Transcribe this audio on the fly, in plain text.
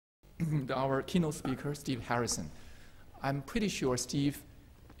our keynote speaker, Steve Harrison. I'm pretty sure Steve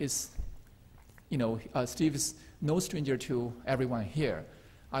is, Steve is no stranger to everyone here.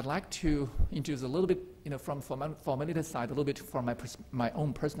 I'd like to introduce a little bit, from formality side, a little bit from my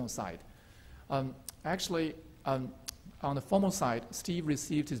own personal side. Actually, on the formal side, Steve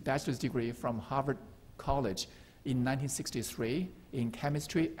received his bachelor's degree from Harvard College in 1963 in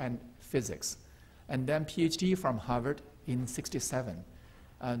chemistry and physics, and then PhD from Harvard in '67.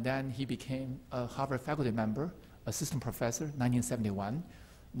 Then he became a Harvard faculty member, assistant professor, 1971,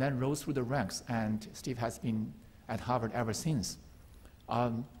 then rose through the ranks, and Steve has been at Harvard ever since.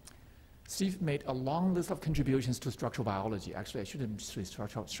 Steve made a long list of contributions to structural biology. Actually, I shouldn't say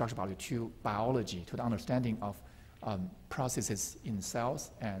structural biology, to biology, to the understanding of processes in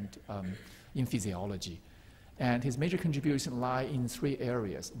cells and in physiology. And his major contributions lie in three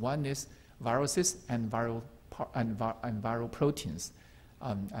areas. One is viruses and viral proteins.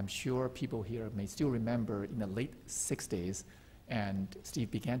 I'm sure people here may still remember in the late 60s, and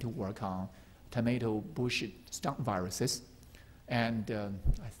Steve began to work on tomato bush stump viruses. And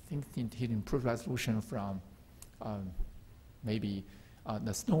I think he improved resolution from maybe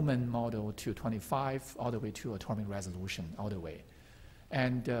the Snowman model to 25 all the way to atomic resolution all the way.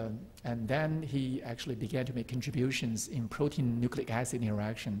 And then he actually began to make contributions in protein nucleic acid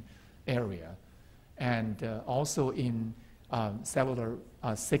interaction area, and also in cellular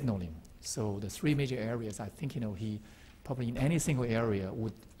signaling. So the three major areas, I think he probably in any single area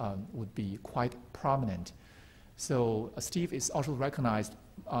would be quite prominent. So Steve is also recognized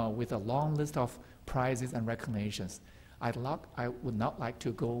with a long list of prizes and recognitions. I would not like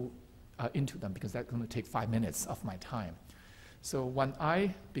to go into them because that's going to take 5 minutes of my time. So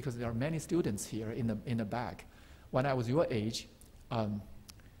because there are many students here in the back, when I was your age,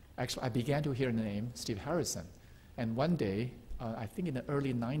 actually I began to hear the name Steve Harrison. And one day, I think in the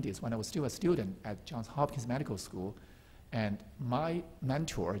early 90s, when I was still a student at Johns Hopkins Medical School, and my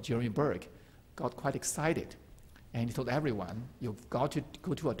mentor, Jeremy Berg, got quite excited. And he told everyone, you've got to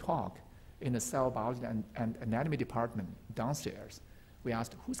go to a talk in the cell biology and anatomy department downstairs. We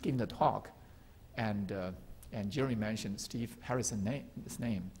asked, who's giving the talk? And Jeremy mentioned Steve Harrison's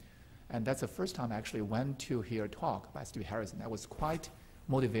name. And that's the first time I actually went to hear a talk by Steve Harrison. That was quite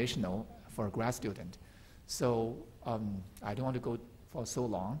motivational for a grad student. So I don't want to go for so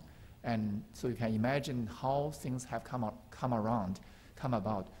long. And so you can imagine how things have come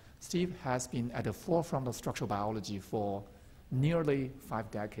about. Steve has been at the forefront of structural biology for nearly 5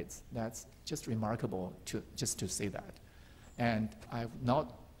 decades. That's just remarkable just to say that. And I will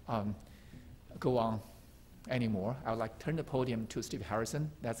not go on anymore. I would like to turn the podium to Steve Harrison.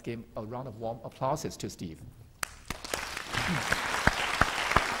 Let's give a round of warm applauses to Steve.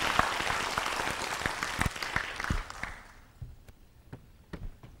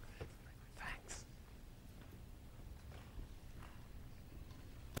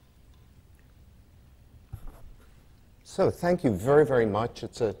 So thank you very, very much.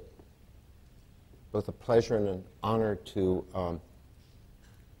 It's both a pleasure and an honor to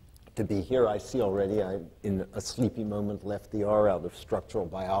be here. I see already I, in a sleepy moment, left the R out of structural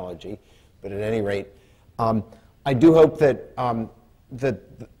biology. But at any rate, I do hope that,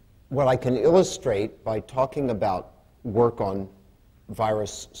 what I can illustrate by talking about work on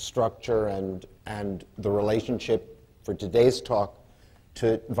virus structure and the relationship for today's talk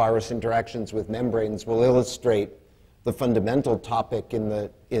to virus interactions with membranes will illustrate the fundamental topic in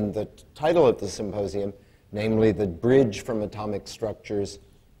the title of the symposium, namely the bridge from atomic structures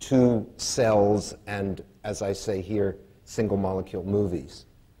to cells and, as I say here, single molecule movies.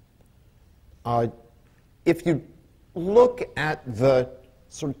 If you look at the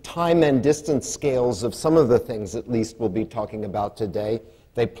sort of time and distance scales of some of the things at least we'll be talking about today,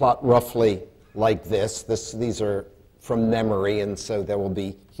 they plot roughly like this. These are from memory, and so there will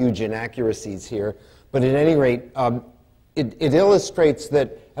be huge inaccuracies here. But at any rate, it illustrates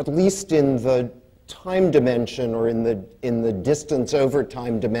that at least in the time dimension or in the distance over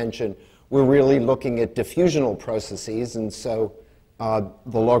time dimension, we're really looking at diffusional processes, and so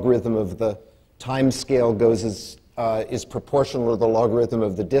the logarithm of the time scale is proportional to the logarithm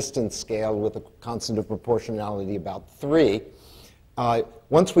of the distance scale with a constant of proportionality about 3.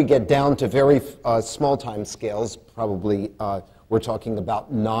 Once we get down to very small time scales, probably we're talking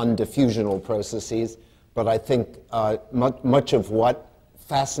about non-diffusional processes, but I think much of what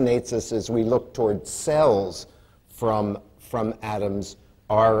fascinates us as we look toward cells from atoms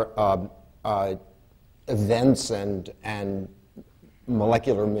are events and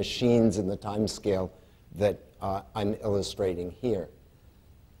molecular machines in the time scale that I'm illustrating here.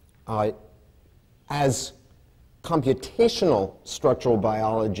 As computational structural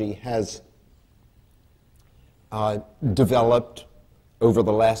biology has developed over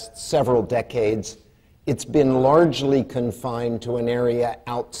the last several decades, it's been largely confined to an area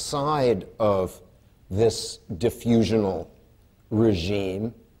outside of this diffusional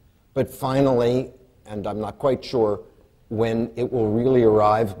regime. But finally, and I'm not quite sure when it will really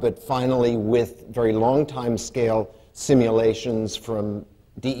arrive, but finally with very long time scale simulations from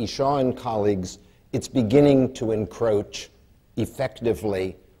D.E. Shaw and colleagues, it's beginning to encroach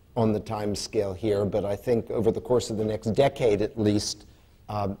effectively on the time scale here. But I think over the course of the next decade at least,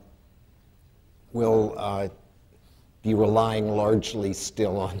 we'll be relying largely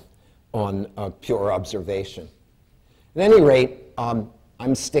still on pure observation. At any rate, I'm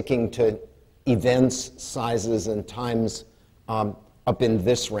sticking to events, sizes, and times up in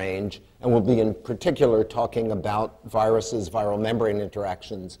this range, and we'll be in particular talking about viruses, viral membrane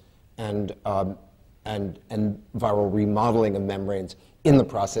interactions, and viral remodeling of membranes in the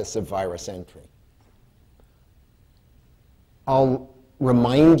process of virus entry. I'll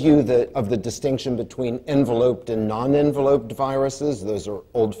remind you of the distinction between enveloped and non-enveloped viruses. Those are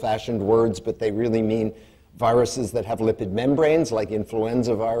old-fashioned words, but they really mean viruses that have lipid membranes, like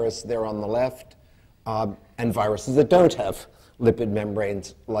influenza virus there on the left, and viruses that don't have lipid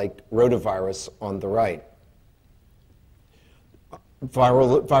membranes, like rotavirus on the right.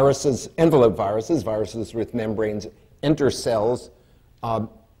 Viruses, envelope viruses, viruses with membranes, enter cells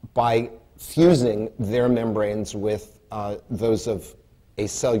by fusing their membranes with those of a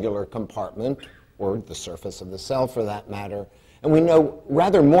cellular compartment, or the surface of the cell for that matter. And we know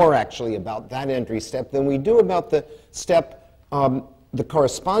rather more actually about that entry step than we do about the step, the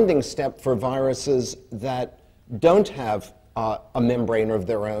corresponding step for viruses that don't have a membrane of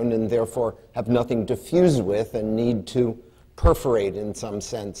their own and therefore have nothing to fuse with and need to perforate in some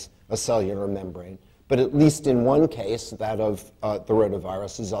sense a cellular membrane. But at least in one case, that of the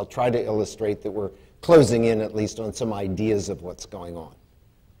rotaviruses, I'll try to illustrate that we're closing in at least on some ideas of what's going on.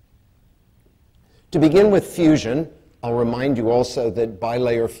 To begin with fusion, I'll remind you also that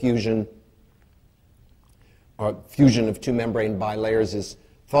bilayer fusion, or fusion of two membrane bilayers, is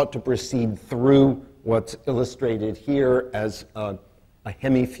thought to proceed through what's illustrated here as a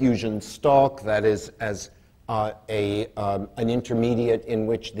hemifusion stalk, that is, as an intermediate in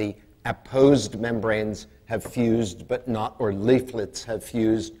which the apposed membranes have fused, but not, or leaflets have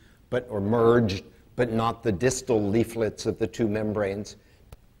fused, but, or merged, but not the distal leaflets of the two membranes.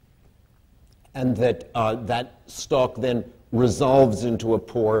 And that that stalk then resolves into a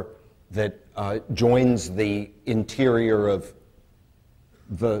pore that joins the interior of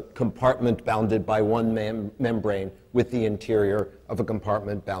the compartment bounded by one membrane with the interior of a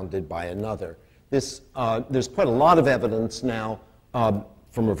compartment bounded by another. There's quite a lot of evidence now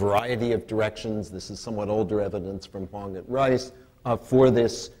from a variety of directions. This is somewhat older evidence from Huang at Rice for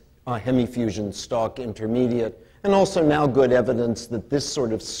this hemifusion stalk intermediate, and also now good evidence that this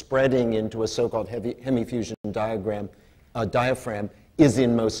sort of spreading into a so-called hemifusion diaphragm is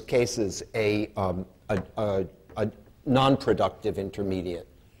in most cases a non-productive intermediate.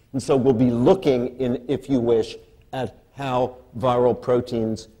 And so we'll be looking, if you wish, at how viral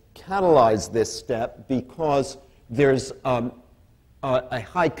proteins catalyze this step, because there's a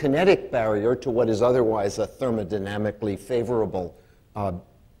high kinetic barrier to what is otherwise a thermodynamically favorable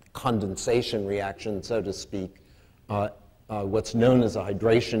condensation reaction, so to speak. What's known as a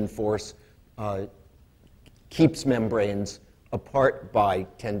hydration force keeps membranes apart by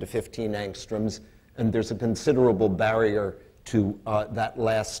 10 to 15 angstroms, and there's a considerable barrier to that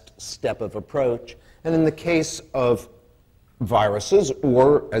last step of approach. And in the case of viruses,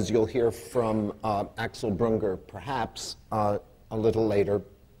 or as you'll hear from Axel Brunger perhaps a little later,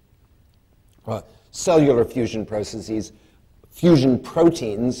 cellular fusion processes, fusion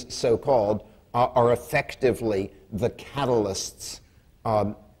proteins, so-called, are effectively the catalysts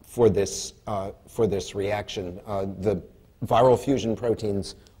for this reaction. The viral fusion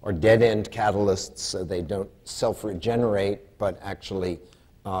proteins are dead-end catalysts, so they don't self-regenerate, but actually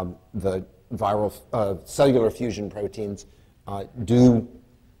the viral cellular fusion proteins do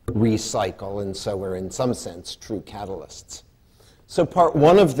recycle, and so are in some sense true catalysts. So part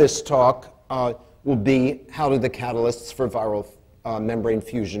one of this talk will be how do the catalysts for viral membrane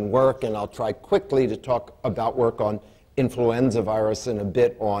fusion work, and I'll try quickly to talk about work on influenza virus and a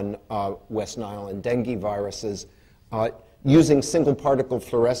bit on West Nile and dengue viruses, using single particle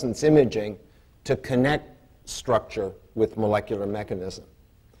fluorescence imaging to connect structure with molecular mechanism.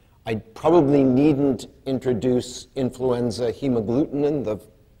 I probably needn't introduce influenza hemagglutinin, the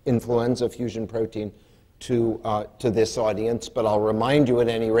influenza fusion protein, to this audience, but I'll remind you at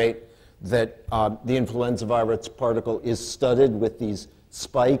any rate that the influenza virus particle is studded with these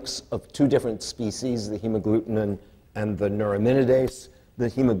spikes of two different species, the hemagglutinin and the neuraminidase. The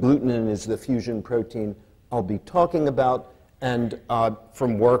hemagglutinin is the fusion protein I'll be talking about, and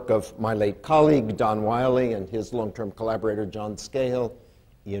from work of my late colleague, Don Wiley, and his long-term collaborator, John Scahill,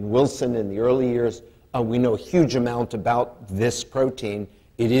 Ian Wilson in the early years, we know a huge amount about this protein.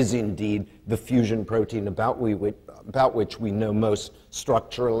 It is indeed the fusion protein about which we know most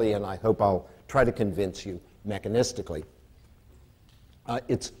structurally, and I hope I'll try to convince you mechanistically.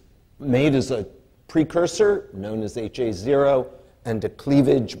 It's made as a precursor known as HA0 and a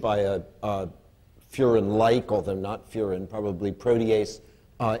cleavage by a furin-like, although not furin, probably protease,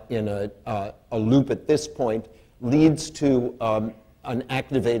 in a loop at this point, leads to an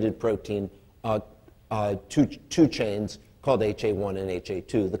activated protein, two chains called HA1 and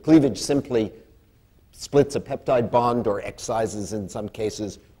HA2. The cleavage simply splits a peptide bond or excises, in some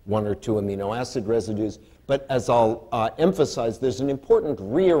cases, one or two amino acid residues. But as I'll emphasize, there's an important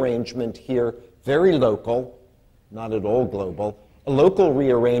rearrangement here, very local, not at all global, a local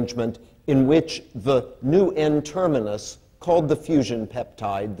rearrangement in which the new N-terminus, called the fusion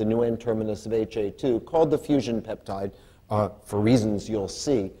peptide, the new N-terminus of HA2, called the fusion peptide, for reasons you'll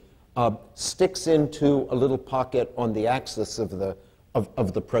see, sticks into a little pocket on the axis of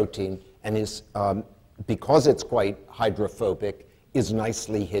the protein and is, because it's quite hydrophobic, is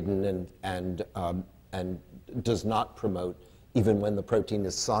nicely hidden and does not promote, even when the protein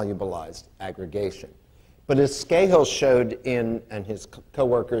is solubilized, aggregation. But as Scahill showed and his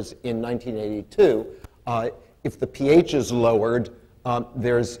co-workers in 1982, if the pH is lowered,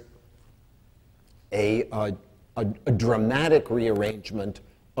 there's a dramatic rearrangement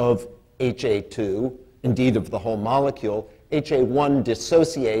of HA2, indeed of the whole molecule. HA1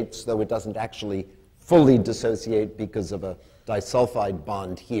 dissociates, though it doesn't actually fully dissociate because of a disulfide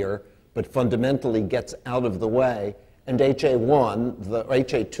bond here, but fundamentally gets out of the way. And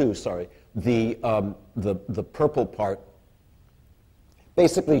HA2, sorry, the purple part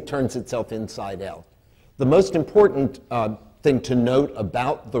basically turns itself inside out. The most important thing to note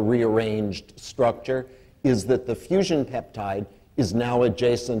about the rearranged structure is that the fusion peptide is now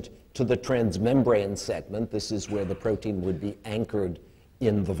adjacent to the transmembrane segment. This is where the protein would be anchored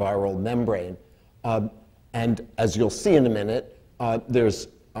in the viral membrane. And as you'll see in a minute, there's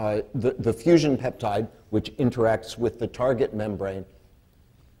the fusion peptide, which interacts with the target membrane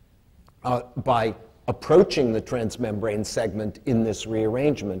by approaching the transmembrane segment in this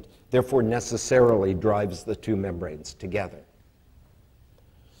rearrangement, therefore necessarily drives the two membranes together.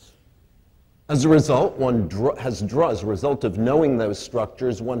 As a result, as a result of knowing those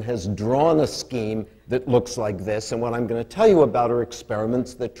structures, one has drawn a scheme that looks like this. And what I'm going to tell you about are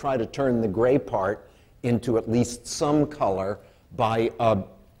experiments that try to turn the gray part into at least some color by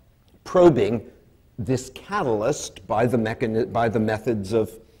probing this catalyst by the methods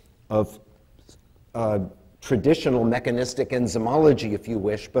of traditional mechanistic enzymology, if you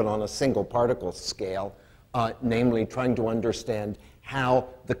wish, but on a single particle scale, namely trying to understand how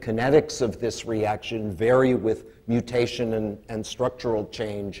the kinetics of this reaction vary with mutation and structural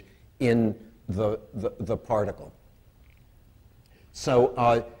change in the particle.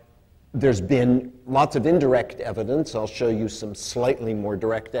 So there's been lots of indirect evidence. I'll show you some slightly more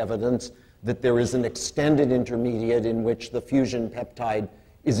direct evidence that there is an extended intermediate in which the fusion peptide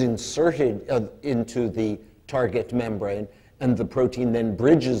is inserted into the target membrane, and the protein then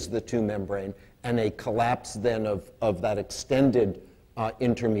bridges the two membrane, and a collapse then of that extended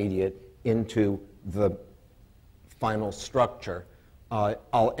intermediate into the final structure.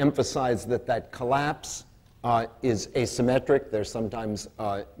 I'll emphasize that collapse is asymmetric. There's sometimes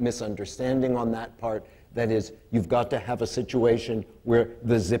misunderstanding on that part. That is, you've got to have a situation where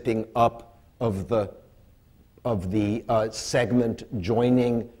the zipping up of the segment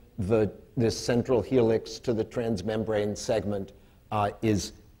joining this central helix to the transmembrane segment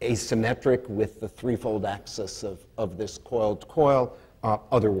is asymmetric with the threefold axis of this coiled coil.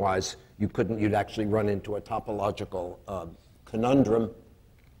 Otherwise, you'd actually run into a topological conundrum.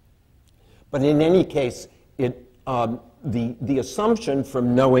 But in any case, the assumption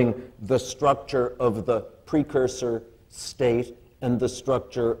from knowing the structure of the precursor state and the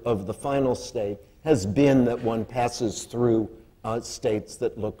structure of the final state has been that one passes through states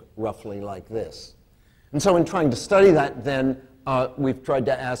that look roughly like this. And so in trying to study that, then, we've tried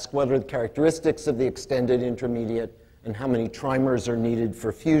to ask what are the characteristics of the extended intermediate and how many trimers are needed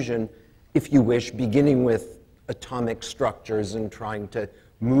for fusion, if you wish, beginning with atomic structures and trying to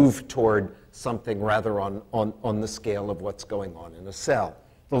move toward something rather on the scale of what's going on in a cell.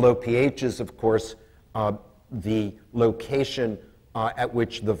 The low pH is, of course, the location at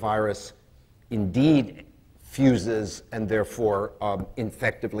which the virus indeed fuses and therefore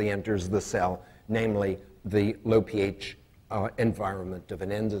infectively enters the cell, namely the low pH environment of an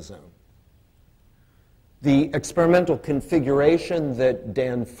endosome. The experimental configuration that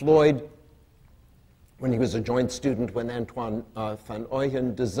Dan Floyd, when he was a joint student with Antoine van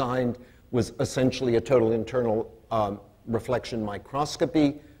Oyen, designed was essentially a total internal reflection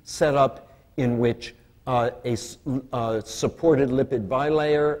microscopy setup in which a supported lipid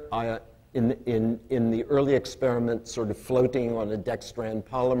bilayer in the early experiment sort of floating on a dextran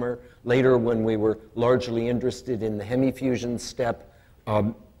polymer. Later, when we were largely interested in the hemifusion step,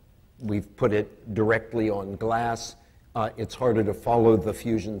 we've put it directly on glass. It's harder to follow the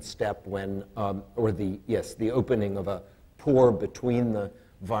fusion step when, or the opening of a pore between the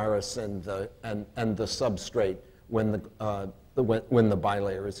virus and the substrate when the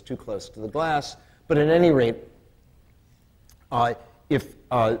bilayer is too close to the glass. But at any rate, if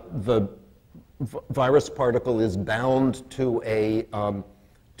the virus particle is bound to a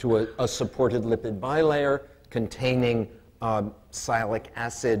supported lipid bilayer containing sialic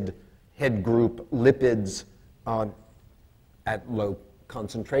acid head group lipids at low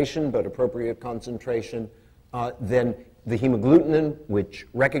concentration, but appropriate concentration, then the hemagglutinin, which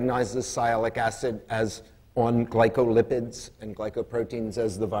recognizes sialic acid as on glycolipids and glycoproteins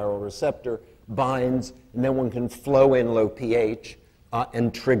as the viral receptor, binds, and then one can flow in low pH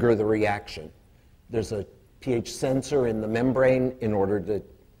and trigger the reaction. There's a pH sensor in the membrane in order to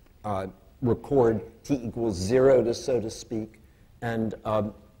record T equals 0, so to speak, and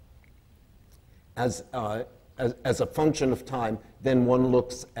as a function of time, then one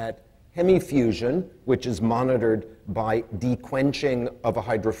looks at hemifusion, which is monitored by dequenching of a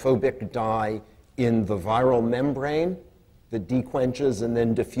hydrophobic dye in the viral membrane that dequenches and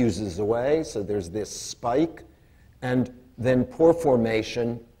then diffuses away. So there's this spike. And then pore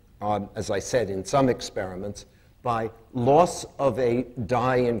formation, as I said, in some experiments, by loss of a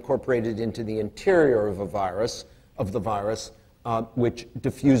dye incorporated into the interior of the virus, which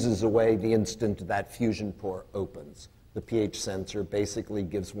diffuses away the instant that fusion pore opens. The pH sensor basically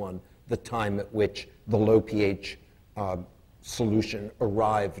gives one the time at which the low pH solution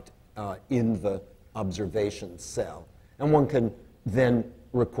arrived in the observation cell. And one can then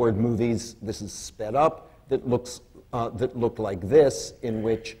record movies, this is sped up, that look like this, in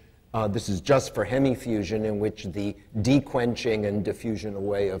which this is just for hemifusion, in which the dequenching and diffusion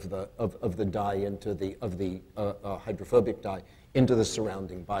away of the dye into the hydrophobic dye into the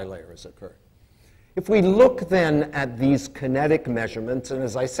surrounding bilayers occur. If we look then at these kinetic measurements, and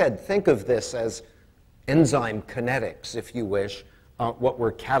as I said, think of this as enzyme kinetics, if you wish. What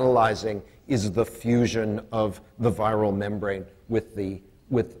we're catalyzing is the fusion of the viral membrane with the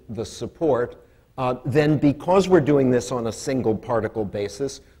support. Then because we're doing this on a single particle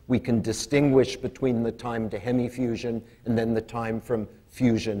basis, we can distinguish between the time to hemifusion and then the time from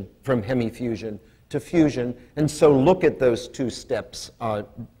hemifusion to fusion. And so look at those two steps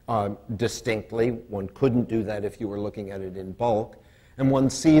distinctly. One couldn't do that if you were looking at it in bulk. And one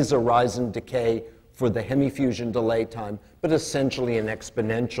sees a rise and decay for the hemifusion delay time, but essentially an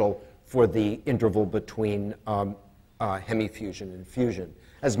exponential for the interval between hemifusion and fusion.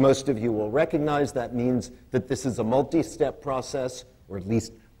 As most of you will recognize, that means that this is a multi-step process, or at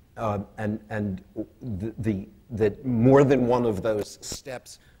least that more than one of those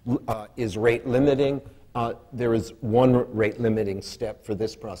steps is rate limiting. There is one rate limiting step for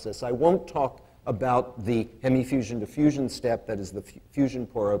this process. I won't talk about the hemifusion to fusion step, that is the fusion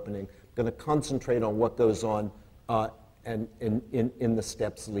pore opening. I'm going to concentrate on what goes on and in the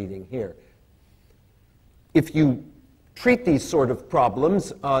steps leading here. If you treat these sort of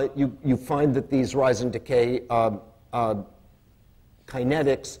problems, you find that these rise and decay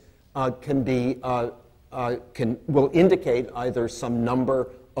kinetics will indicate either some number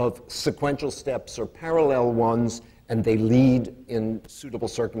of sequential steps or parallel ones, and they lead in suitable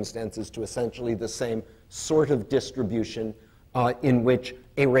circumstances to essentially the same sort of distribution in which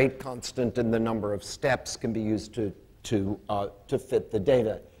a rate constant and the number of steps can be used to fit the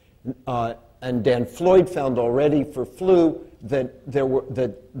data. And Dan Floyd found already for flu that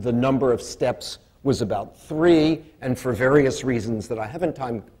the number of steps was about 3, and for various reasons that I haven't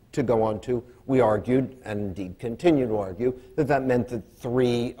time to go on to, we argued, and indeed continue to argue, that meant that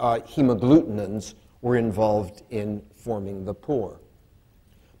 3 hemagglutinins were involved in forming the pore.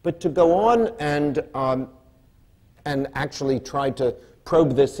 But to go on and actually try to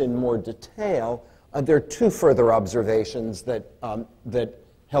probe this in more detail, there are 2 further observations that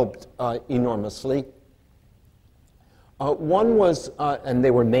helped enormously. One was, and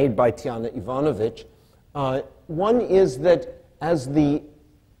they were made by Tiana Ivanovic, one is that as the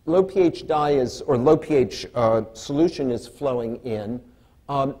low pH dye is, or low pH solution is flowing in,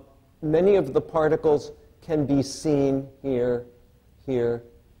 many of the particles can be seen here, here,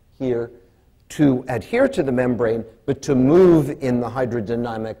 here, to adhere to the membrane, but to move in the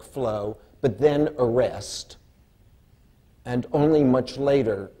hydrodynamic flow, but then arrest, and only much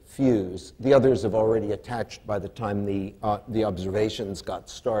later fuse. The others have already attached by the time the observations got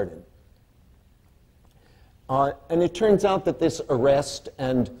started. And it turns out that this arrest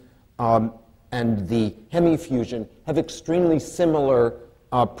and the hemifusion have extremely similar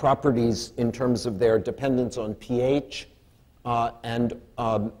properties in terms of their dependence on pH and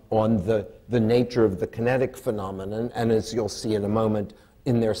on the nature of the kinetic phenomenon, and as you'll see in a moment,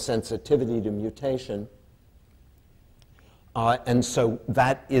 in their sensitivity to mutation. And so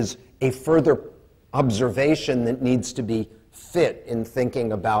that is a further observation that needs to be fit in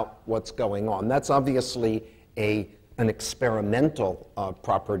thinking about what's going on. That's obviously an experimental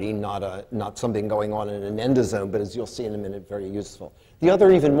property, not something going on in an endosome, but as you'll see in a minute, very useful. The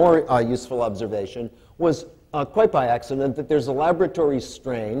other even more useful observation was quite by accident that there's a laboratory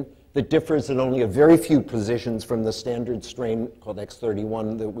strain that differs in only a very few positions from the standard strain called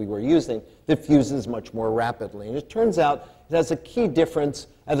X31 that we were using that fuses much more rapidly. And it turns out it has a key difference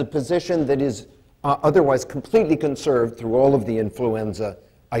at a position that is otherwise completely conserved through all of the influenza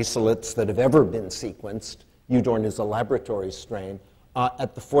isolates that have ever been sequenced. Udorn is a laboratory strain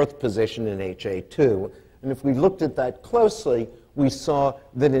at the 4th position in HA2. And if we looked at that closely, we saw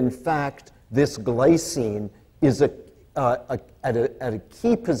that in fact this glycine is at a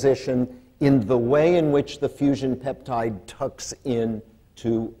key position in the way in which the fusion peptide tucks in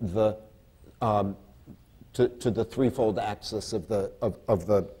to the threefold axis of the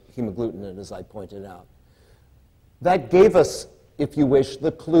hemagglutinin, as I pointed out. That gave us, if you wish,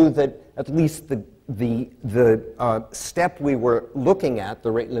 the clue that at least the step we were looking at,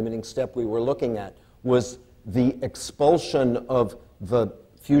 the rate-limiting step we were looking at, was the expulsion of the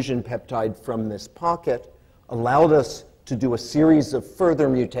fusion peptide from this pocket, allowed us to do a series of further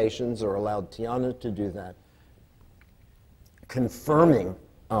mutations, or allowed Tiana to do that, confirming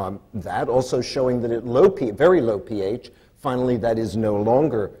that, also showing that at very low pH, finally that is no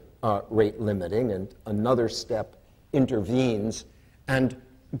longer rate-limiting, and another step intervenes, and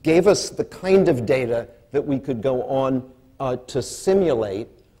gave us the kind of data that we could go on to simulate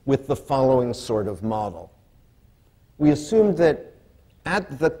with the following sort of model. We assumed that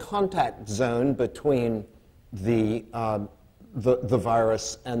at the contact zone between the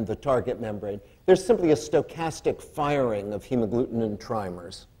virus and the target membrane, there's simply a stochastic firing of hemagglutinin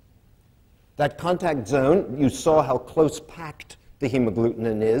trimers. That contact zone, you saw how close packed the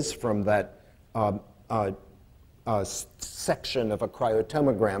hemagglutinin is from that section of a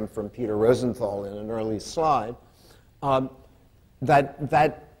cryotomogram from Peter Rosenthal in an early slide.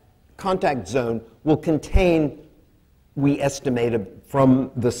 That contact zone will contain, we estimated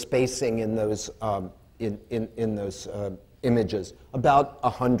from the spacing in those images, about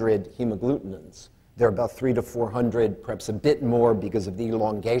 100 hemagglutinins. There are about 300 to 400, perhaps a bit more because of the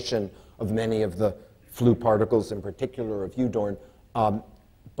elongation of many of the flu particles, in particular of Udorn,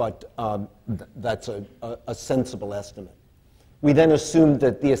 but that's a sensible estimate. We then assumed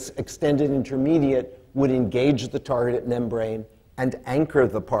that this extended intermediate would engage the target membrane and anchor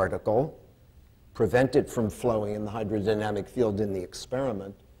the particle, prevent it from flowing in the hydrodynamic field in the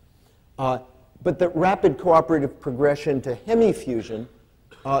experiment, but that rapid cooperative progression to hemifusion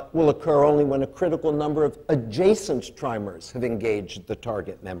will occur only when a critical number of adjacent trimers have engaged the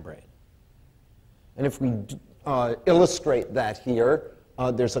target membrane. And if we illustrate that here,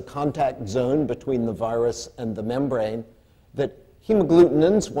 there's a contact zone between the virus and the membrane that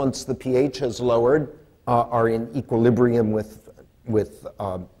hemagglutinins, once the pH has lowered, are in equilibrium with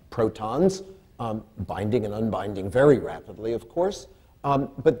protons, binding and unbinding very rapidly, of course,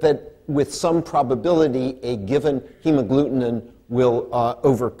 but that with some probability, a given hemagglutinin will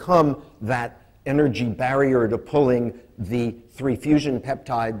overcome that energy barrier to pulling the 3 fusion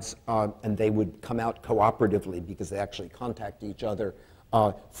peptides, and they would come out cooperatively because they actually contact each other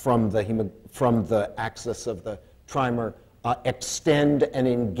from the axis of the trimer, extend and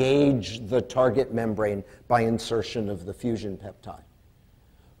engage the target membrane by insertion of the fusion peptide.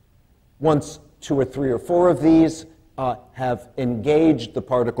 Once 2 or 3 or 4 of these have engaged, the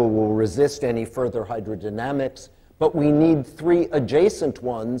particle will resist any further hydrodynamics, but we need 3 adjacent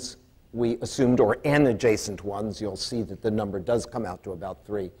ones, we assumed, or n adjacent ones. You'll see that the number does come out to about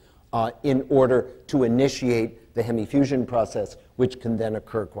 3, in order to initiate the hemifusion process, which can then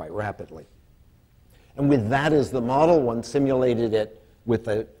occur quite rapidly. And with that as the model, one simulated it with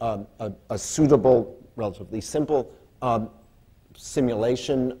a suitable, relatively simple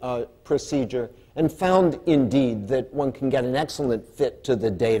simulation procedure, and found indeed that one can get an excellent fit to the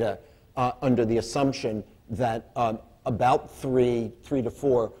data under the assumption that about 3 to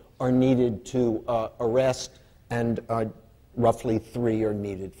 4 are needed to arrest, and roughly 3 are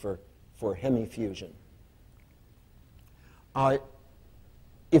needed for hemifusion.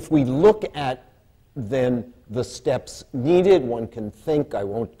 If we look at then the steps needed, one can think, I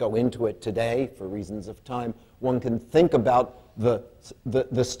won't go into it today for reasons of time, one can think about the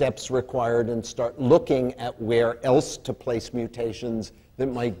steps required and start looking at where else to place mutations that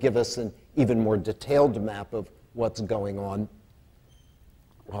might give us an even more detailed map of what's going on.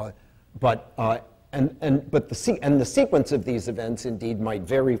 But the sequence of these events indeed might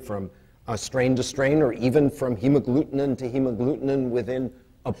vary from strain to strain, or even from hemagglutinin to hemagglutinin within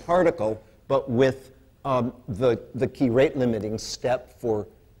a particle, but with the key rate limiting step for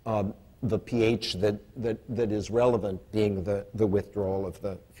the pH that is relevant being the withdrawal of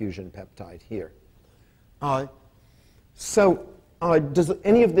the fusion peptide here. Does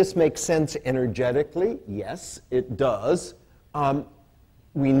any of this make sense energetically? Yes, it does.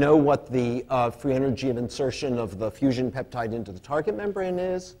 We know what the free energy of insertion of the fusion peptide into the target membrane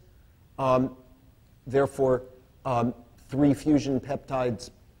is. Therefore, 3 fusion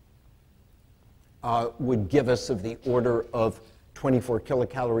peptides would give us of the order of 24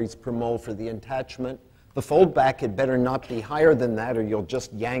 kilocalories per mole for the attachment. The foldback had better not be higher than that, or you'll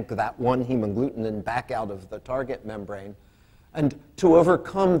just yank that one hemagglutinin back out of the target membrane. And to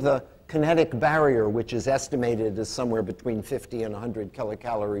overcome the kinetic barrier, which is estimated as somewhere between 50 and 100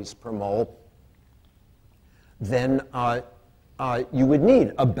 kilocalories per mole, then you would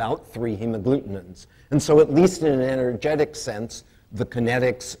need about 3 hemagglutinins. And so at least in an energetic sense, the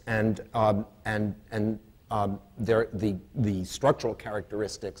kinetics and the structural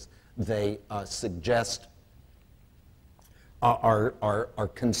characteristics they suggest are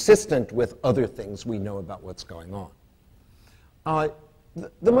consistent with other things we know about what's going on.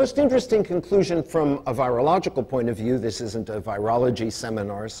 The most interesting conclusion from a virological point of view, this isn't a virology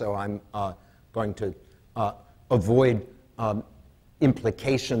seminar, so I'm going to avoid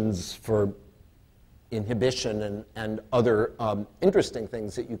implications for inhibition and other interesting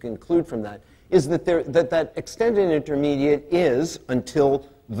things that you can conclude from that, is that that extended intermediate is, until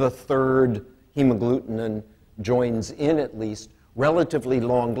the 3rd hemagglutinin joins in at least, relatively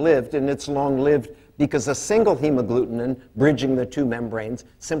long-lived, and it's long-lived because a single hemagglutinin bridging the 2 membranes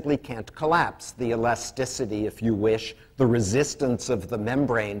simply can't collapse. The elasticity, if you wish, the resistance of the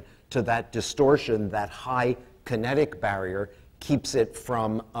membrane to that distortion, that high kinetic barrier, keeps it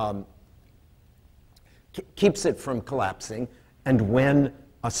from collapsing. And when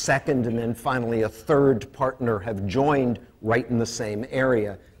a second and then finally a 3rd partner have joined right in the same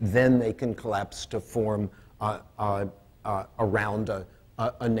area, then they can collapse to form around a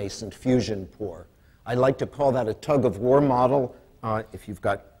nascent fusion pore. I like to call that a tug-of-war model. If you've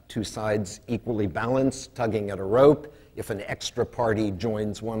got 2 sides equally balanced, tugging at a rope, if an extra party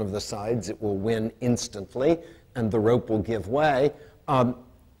joins one of the sides, it will win instantly, and the rope will give way,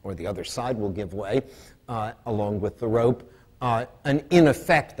 or the other side will give way along with the rope. And in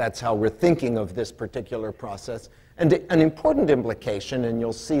effect, that's how we're thinking of this particular process. And an important implication, and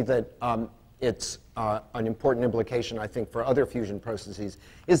you'll see that it's an important implication, I think, for other fusion processes,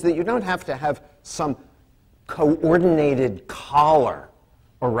 is that you don't have to have some coordinated collar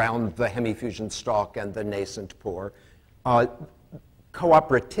around the hemifusion stalk and the nascent pore.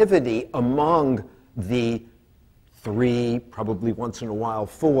 Cooperativity among the 3, probably once in a while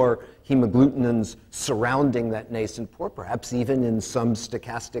 4 hemagglutinins surrounding that nascent pore, perhaps even in some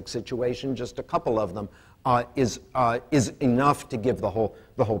stochastic situation, just a couple of them, is enough to give the whole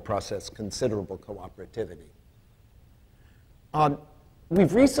process considerable cooperativity.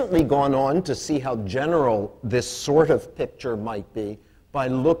 We've recently gone on to see how general this sort of picture might be by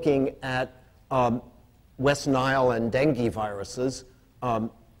looking at West Nile and dengue viruses,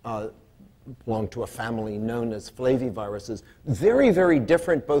 belong to a family known as flaviviruses. Very, very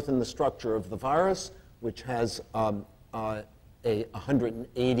different both in the structure of the virus, which has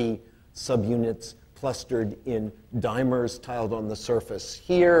 180 subunits clustered in dimers tiled on the surface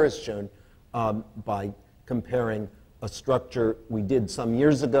here, as shown by comparing a structure we did some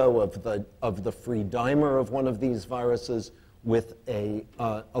years ago of the free dimer of one of these viruses with a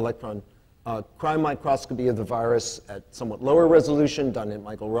electron cryo microscopy of the virus at somewhat lower resolution done in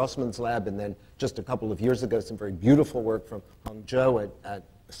Michael Rossman's lab, and then just a couple of years ago some very beautiful work from Hangzhou at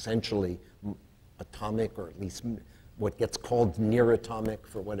essentially atomic, or at least what gets called near atomic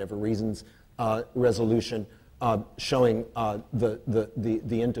for whatever reasons, resolution, showing the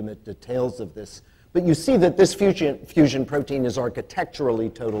intimate details of this. But you see that this fusion protein is architecturally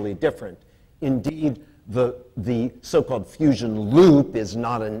totally different. Indeed, the so-called fusion loop is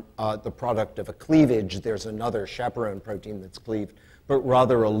not the product of a cleavage. There's another chaperone protein that's cleaved, but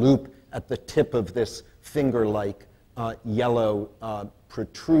rather a loop at the tip of this finger-like yellow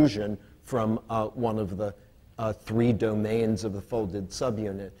protrusion from one of the 3 domains of the folded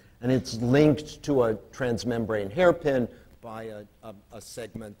subunit. And it's linked to a transmembrane hairpin by a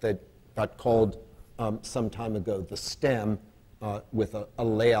segment that got called some time ago the stem, with a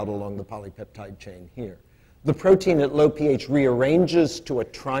layout along the polypeptide chain here. The protein at low pH rearranges to a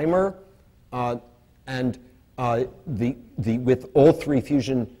trimer, and with all 3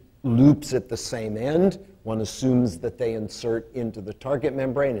 fusion loops at the same end, one assumes that they insert into the target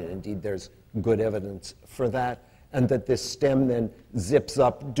membrane, and indeed there's good evidence for that, and that this stem then zips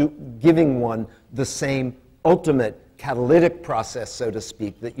up, giving one the same ultimate catalytic process, so to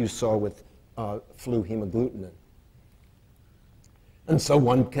speak, that you saw with flu hemagglutinin. And so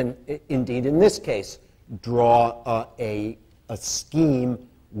one can, indeed, in this case, draw a scheme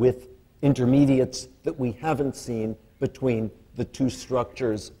with intermediates that we haven't seen between the 2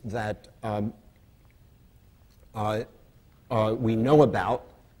 structures that we know about,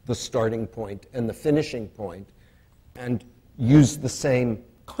 the starting point and the finishing point, and use the same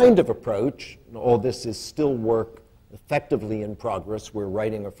kind of approach. All this is still work effectively in progress. We're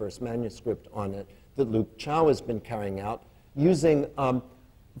writing a first manuscript on it that Luke Chow has been carrying out, using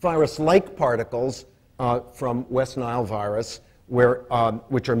virus-like particles from West Nile virus,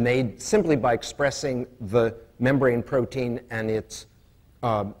 which are made simply by expressing the membrane protein and its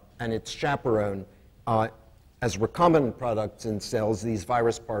chaperone as recombinant products in cells. These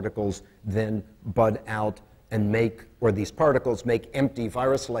virus particles then bud out and these particles make empty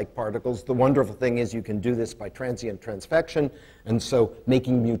virus-like particles. The wonderful thing is you can do this by transient transfection, and so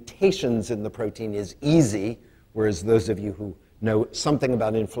making mutations in the protein is easy, whereas those of you who know something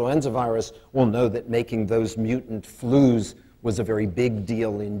about influenza virus will know that making those mutant flus was a very big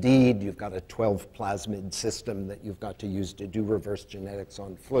deal indeed. You've got a 12 plasmid system that you've got to use to do reverse genetics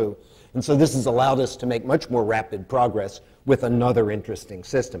on flu. And so this has allowed us to make much more rapid progress with another interesting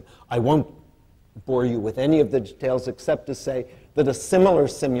system. I won't bore you with any of the details except to say that a similar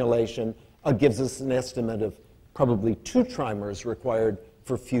simulation gives us an estimate of probably 2 trimers required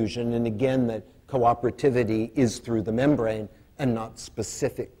for fusion, and again that cooperativity is through the membrane and not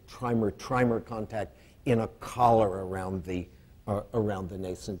specific trimer-trimer contact in a collar around the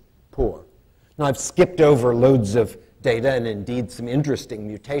nascent pore. Now, I've skipped over loads of data and indeed some interesting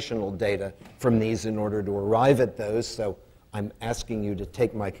mutational data from these in order to arrive at those, so I'm asking you to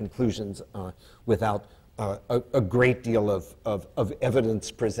take my conclusions without a great deal of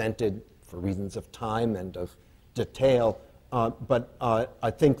evidence presented for reasons of time and of detail. But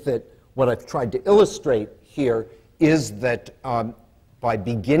I think that what I've tried to illustrate here is that by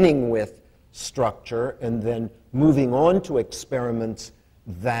beginning with structure and then moving on to experiments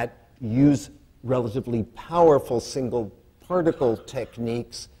that use relatively powerful single particle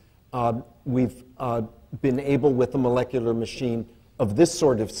techniques, we've been able with a molecular machine of this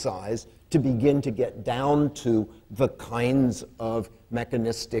sort of size to begin to get down to the kinds of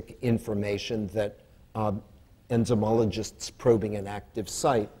mechanistic information that enzymologists probing an active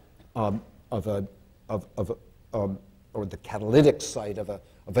site or the catalytic site of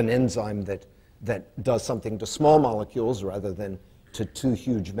an enzyme that does something to small molecules rather than to 2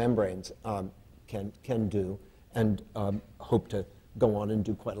 huge membranes can do, and hope to go on and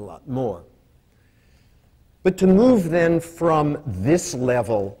do quite a lot more. But to move then from this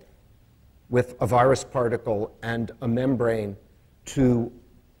level with a virus particle and a membrane to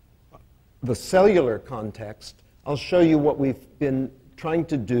the cellular context, I'll show you what we've been trying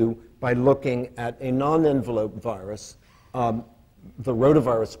to do by looking at a non-envelope virus, the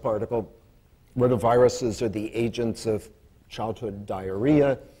rotavirus particle. Rotaviruses are the agents of childhood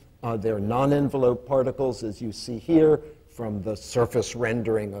diarrhea. They're non-envelope particles, as you see here, from the surface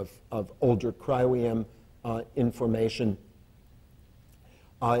rendering of older cryo-EM information.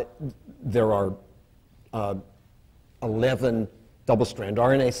 There are 11 double-strand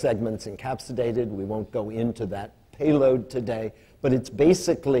RNA segments encapsulated. We won't go into that payload today, but it's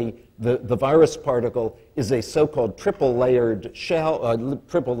basically the virus particle is a so-called triple-layered shell,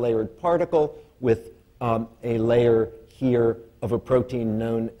 triple-layered particle with a layer here of a protein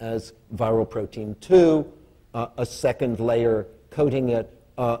known as viral protein 2, a second layer coating it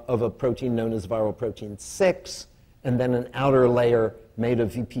of a protein known as viral protein 6, and then an outer layer made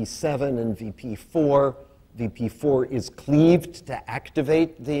of VP7 and VP4. VP4 is cleaved to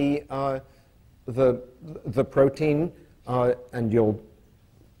activate the protein, and you'll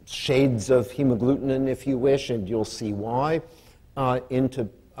shades of hemagglutinin, if you wish, and you'll see why, into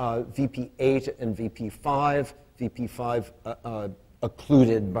VP8 and VP5. VP5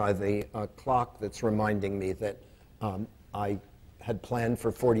 occluded by the clock that's reminding me that I had planned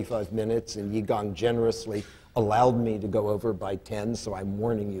for 45 minutes, and Yigong generously allowed me to go over by 10, so I'm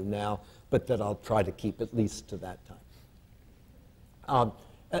warning you now, but that I'll try to keep at least to that time.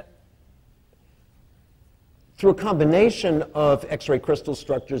 Through a combination of X-ray crystal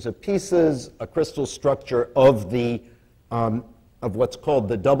structures of pieces, a crystal structure of what's called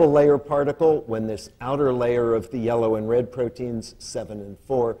the double layer particle, when this outer layer of the yellow and red proteins, 7 and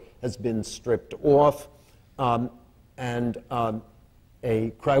 4, has been stripped off, and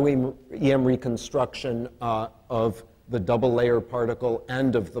a cryo-EM reconstruction of the double layer particle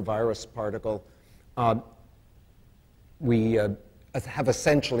and of the virus particle, we have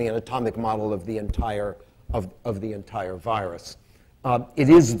essentially an atomic model of the entire virus. It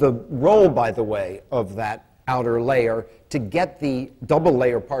is the role, by the way, of that outer layer to get the double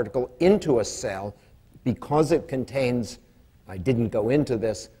layer particle into a cell, because it contains, I didn't go into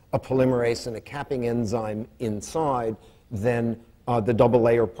this, a polymerase and a capping enzyme inside. Then the double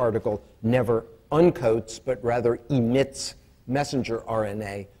layer particle never uncoats, but rather emits messenger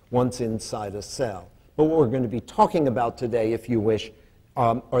RNA once inside a cell. But what we're going to be talking about today, if you wish,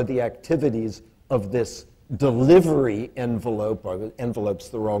 are the activities of this delivery envelope, or envelope's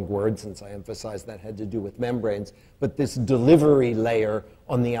the wrong word since I emphasized that had to do with membranes, but this delivery layer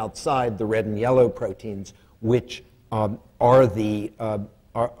on the outside, the red and yellow proteins, which are the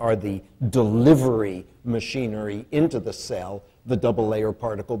delivery machinery into the cell, the double layer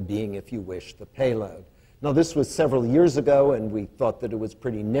particle being, if you wish, the payload. Now, this was several years ago, and we thought that it was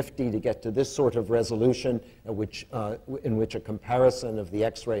pretty nifty to get to this sort of resolution, in which a comparison of the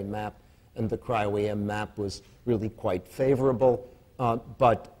X-ray map and the cryo-EM map was really quite favorable.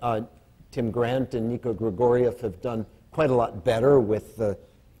 But Tim Grant and Nico Grigoriev have done quite a lot better with the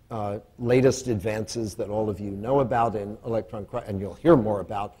latest advances that all of you know about in electron and you'll hear more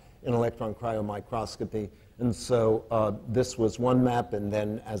about in electron cryomicroscopy. And so this was one map, and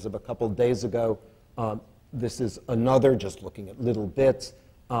then as of a couple of days ago, this is another, just looking at little bits.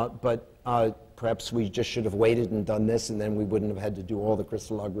 But perhaps we just should have waited and done this, and then we wouldn't have had to do all the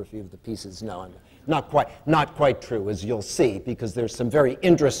crystallography of the pieces. No, not quite true, as you'll see, because there's some very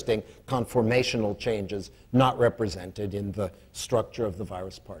interesting conformational changes not represented in the structure of the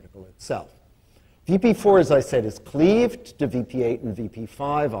virus particle itself. VP4, as I said, is cleaved to VP8 and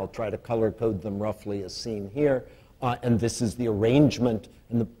VP5. I'll try to color code them roughly as seen here. And this is the arrangement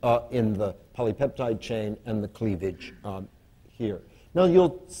in the polypeptide chain and the cleavage here. Now,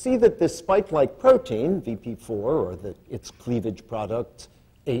 you'll see that this spike-like protein, VP4, or its cleavage products,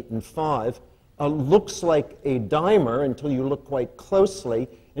 8 and 5, looks like a dimer until you look quite closely,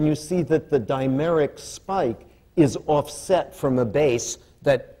 and you see that the dimeric spike is offset from a base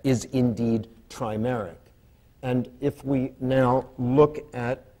that is indeed trimeric. And if we now look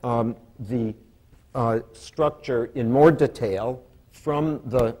at the structure in more detail from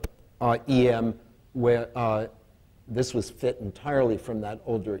the EM, where this was fit entirely from that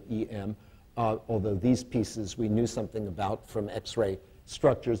older EM, although these pieces we knew something about from X-ray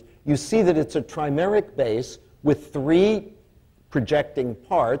structures. You see that it's a trimeric base with 3 projecting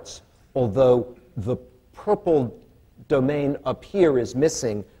parts, although the purple domain up here is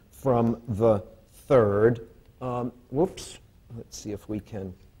missing from the third. Whoops. Let's see if we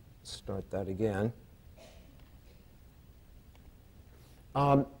can start that again.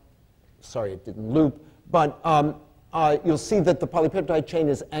 Sorry, it didn't loop. But you'll see that the polypeptide chain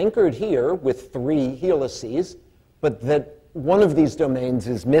is anchored here with 3 helices, but that one of these domains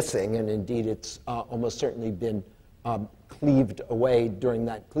is missing, and indeed it's almost certainly been cleaved away during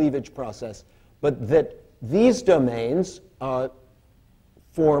that cleavage process, but that these domains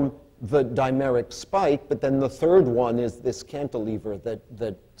form the dimeric spike, but then the third one is this cantilever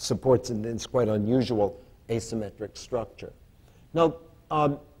that supports this quite unusual asymmetric structure. Now,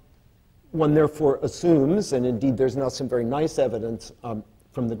 one therefore assumes, and indeed there's now some very nice evidence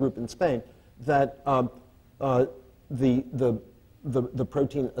from the group in Spain, that the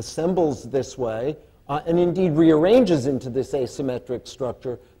protein assembles this way and indeed rearranges into this asymmetric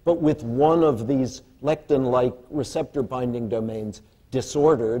structure, but with one of these lectin-like receptor binding domains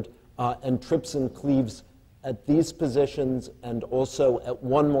disordered, and trypsin cleaves at these positions and also at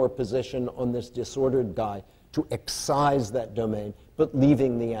one more position on this disordered guy to excise that domain, but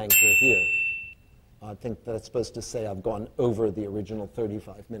leaving the anchor here. I think that's supposed to say I've gone over the original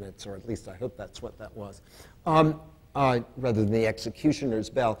 35 minutes, or at least I hope that's what that was, rather than the executioner's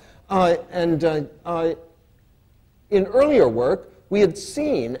bell. In earlier work, we had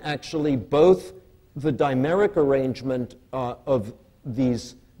seen actually both the dimeric arrangement of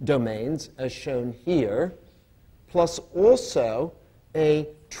these domains, as shown here, plus also a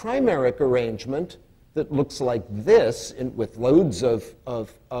trimeric arrangement that looks like this, with loads of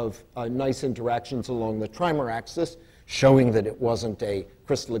nice interactions along the trimer axis, showing that it wasn't a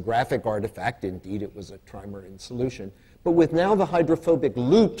crystallographic artifact. Indeed, it was a trimer in solution. But with now the hydrophobic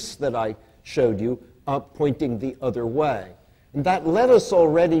loops that I showed you pointing the other way. And that led us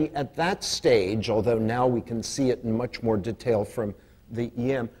already at that stage, although now we can see it in much more detail from the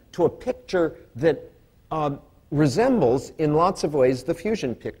EM, to a picture that resembles, in lots of ways, the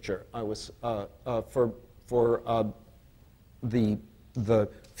fusion picture I was for the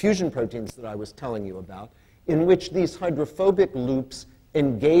fusion proteins that I was telling you about, in which these hydrophobic loops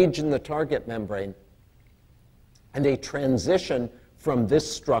engage in the target membrane, and a transition from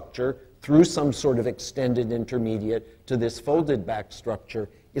this structure through some sort of extended intermediate to this folded back structure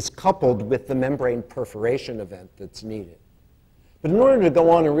is coupled with the membrane perforation event that's needed. But in order to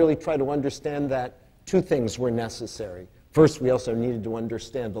go on and really try to understand that, two things were necessary. First, we also needed to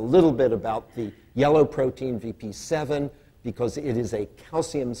understand a little bit about the yellow protein VP7, because it is a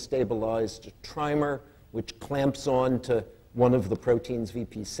calcium-stabilized trimer which clamps on to one of the proteins,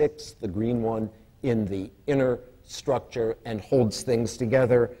 VP6, the green one, in the inner structure and holds things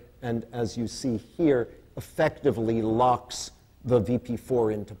together. And as you see here, effectively locks the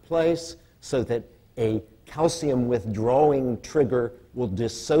VP4 into place so that a calcium withdrawing trigger will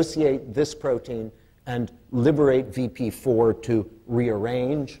dissociate this protein and liberate VP4 to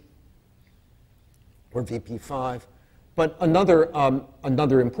rearrange, or VP5. But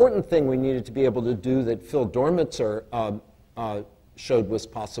another important thing we needed to be able to do that Phil Dormitzer showed was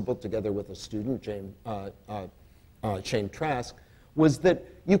possible, together with a student, Shane Trask, was that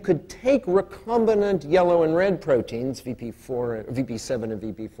you could take recombinant yellow and red proteins, VP7 and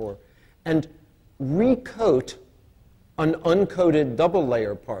VP4, and recoat an uncoated double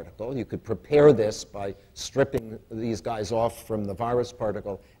layer particle. You could prepare this by stripping these guys off from the virus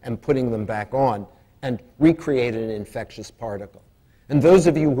particle and putting them back on, and recreate an infectious particle. And those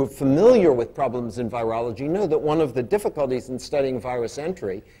of you who are familiar with problems in virology know that one of the difficulties in studying virus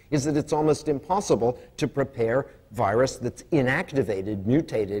entry is that it's almost impossible to prepare virus that's inactivated,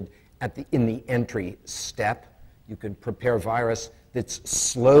 mutated in the entry step. You can prepare virus that's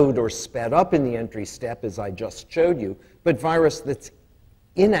slowed or sped up in the entry step, as I just showed you, but virus that's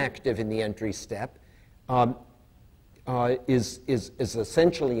inactive in the entry step is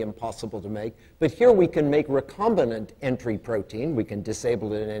essentially impossible to make. But here we can make recombinant entry protein. We can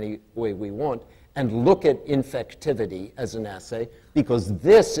disable it in any way we want and look at infectivity as an assay, because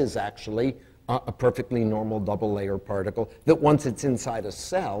this is actually a perfectly normal double layer particle that once it's inside a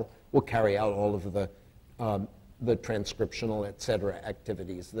cell will carry out all of the transcriptional, et cetera,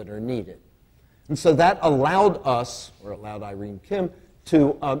 activities that are needed. And so that allowed us, or allowed Irene Kim,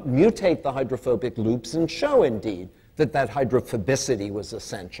 to mutate the hydrophobic loops and show, indeed, that hydrophobicity was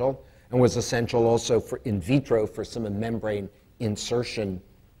essential, and was essential also for in vitro for some membrane insertion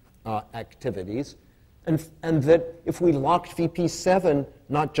activities. And that if we locked VP7,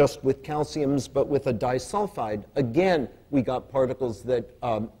 not just with calciums, but with a disulfide, again, we got particles that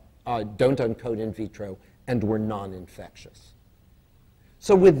don't uncoat in vitro and were non-infectious.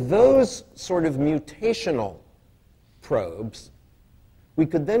 So with those sort of mutational probes, we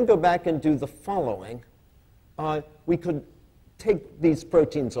could then go back and do the following. We could take these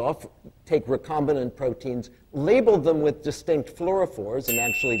proteins off, take recombinant proteins, label them with distinct fluorophores, and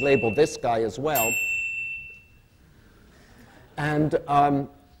actually label this guy as well. And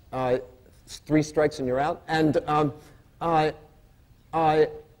 3 strikes and you're out.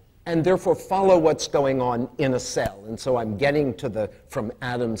 And therefore follow what's going on in a cell. And so I'm getting to from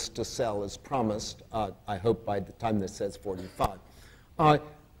atoms to cell as promised, I hope by the time this says 45.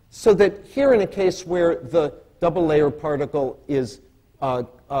 So that here in a case where the double layer particle is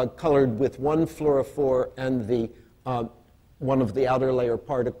colored with one fluorophore and the one of the outer layer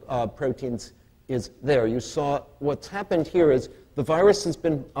proteins is there. You saw what's happened here is the virus has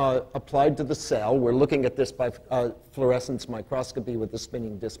been applied to the cell. We're looking at this by fluorescence microscopy with the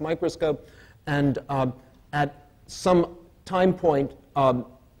spinning disk microscope. And at some time point,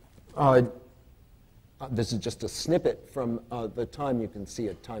 this is just a snippet from the time. You can see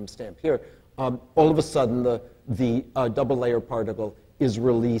a timestamp here. All of a sudden, the double layer particle is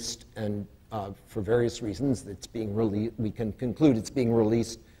released, and for various reasons, it's being released. We can conclude it's being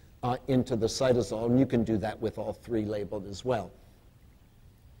released into the cytosol, and you can do that with all 3 labeled as well.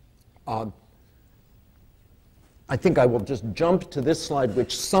 I think I will just jump to this slide,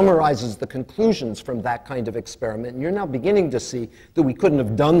 which summarizes the conclusions from that kind of experiment. And you're now beginning to see that we couldn't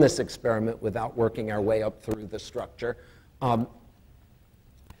have done this experiment without working our way up through the structure.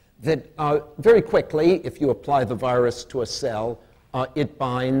 Very quickly, if you apply the virus to a cell, it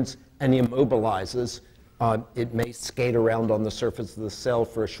binds and immobilizes. It may skate around on the surface of the cell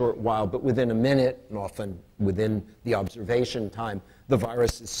for a short while, but within a minute, and often within the observation time, the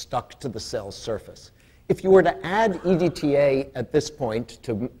virus is stuck to the cell's surface. If you were to add EDTA at this point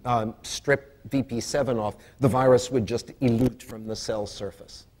to strip VP7 off, the virus would just elute from the cell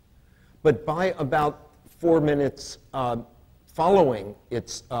surface. But by about 4 minutes following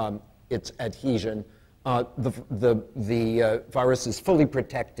its adhesion, the virus is fully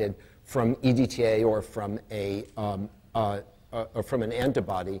protected from EDTA or from an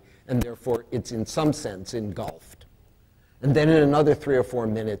antibody, and therefore it's in some sense engulfed. And then in another 3 or 4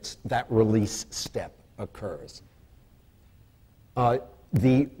 minutes, that release step occurs.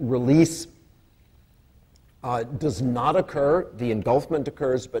 The release does not occur. The engulfment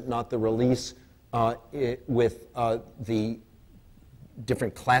occurs, but not the release with the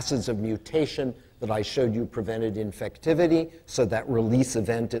different classes of mutation that I showed you prevented infectivity. So that release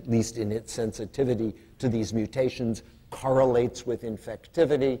event, at least in its sensitivity to these mutations, correlates with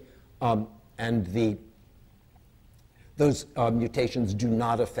infectivity. And those mutations do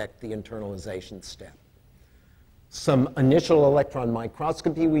not affect the internalization step. Some initial electron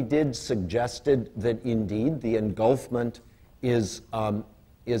microscopy we did suggested that indeed the engulfment is a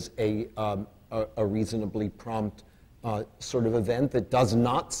reasonably prompt sort of event that does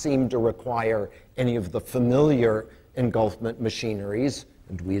not seem to require any of the familiar engulfment machineries.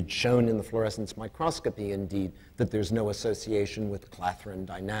 And we had shown in the fluorescence microscopy, indeed, that there's no association with clathrin,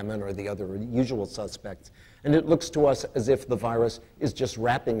 dynamin, or the other usual suspects. And it looks to us as if the virus is just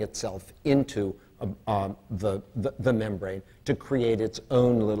wrapping itself into the membrane to create its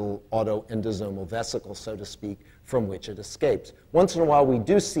own little autoendosomal vesicle, so to speak, from which it escapes. Once in a while, we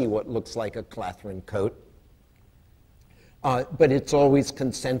do see what looks like a clathrin coat, but it's always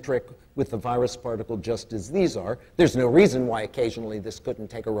concentric with the virus particle, just as these are. There's no reason why occasionally this couldn't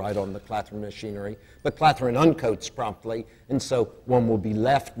take a ride on the clathrin machinery, but clathrin uncoats promptly, and so one will be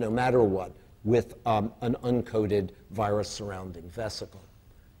left, no matter what, with an uncoated virus surrounding vesicle.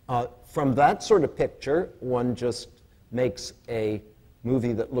 From that sort of picture, one just makes a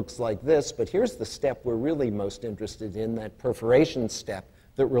movie that looks like this, but here's the step we're really most interested in, that perforation step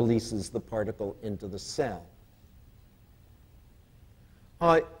that releases the particle into the cell.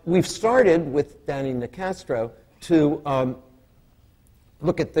 We've started with Danny Nicastro to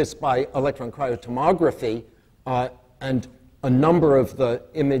look at this by electron cryotomography, and a number of the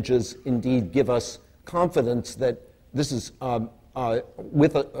images indeed give us confidence that this is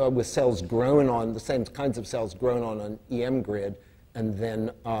with cells grown on, the same kinds of cells grown on an EM grid, and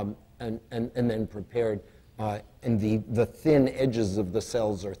then prepared, and the thin edges of the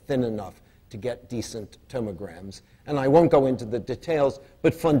cells are thin enough to get decent tomograms. And I won't go into the details,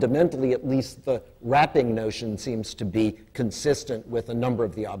 but fundamentally, at least the wrapping notion seems to be consistent with a number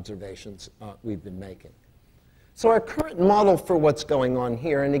of the observations we've been making. So our current model for what's going on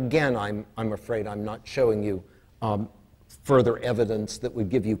here, and again, I'm afraid I'm not showing you further evidence that would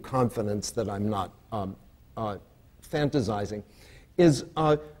give you confidence that I'm not fantasizing, is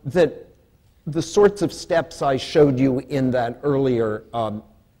that the sorts of steps I showed you in that earlier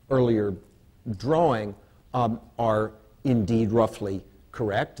drawing are indeed roughly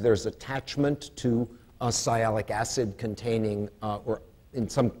correct. There's attachment to a sialic acid containing, or in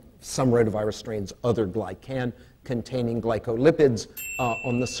some rotavirus strains, other glycan containing glycolipids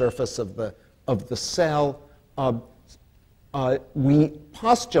on the surface of the cell. We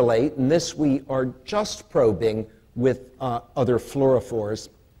postulate, and this we are just probing with other fluorophores,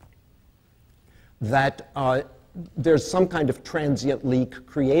 that there's some kind of transient leak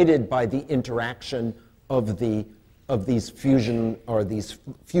created by the interaction of these fusion, or these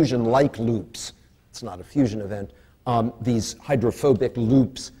fusion-like loops. It's not a fusion event. These hydrophobic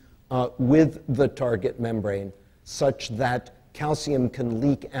loops with the target membrane, such that calcium can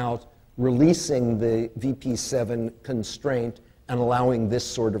leak out, releasing the VP7 constraint and allowing this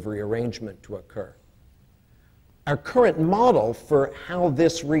sort of rearrangement to occur. Our current model for how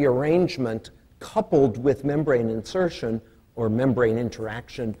this rearrangement, coupled with membrane insertion or membrane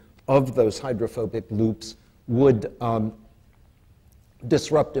interaction of those hydrophobic loops, would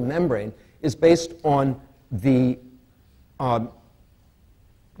disrupt a membrane, is based on the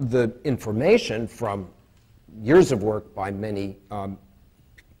information from years of work by many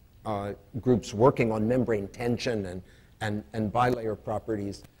groups working on membrane tension and bilayer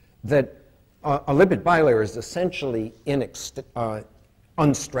properties, that a lipid bilayer is essentially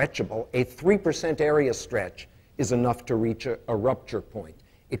unstretchable. A 3% area stretch is enough to reach a rupture point.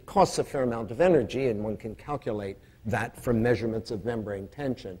 It costs a fair amount of energy, and one can calculate that from measurements of membrane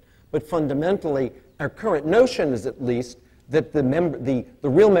tension. But fundamentally, our current notion is at least that the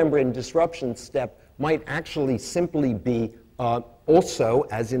real membrane disruption step might actually simply be also,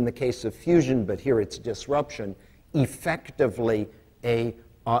 as in the case of fusion, but here it's disruption, effectively a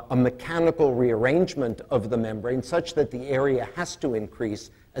mechanical rearrangement of the membrane such that the area has to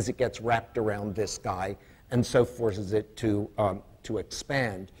increase as it gets wrapped around this guy, and so forces it to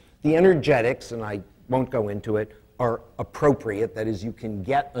expand. The energetics, and I won't go into it, are appropriate. That is, you can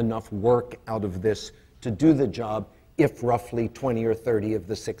get enough work out of this to do the job if roughly 20 or 30 of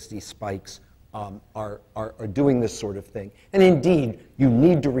the 60 spikes are doing this sort of thing. And indeed, you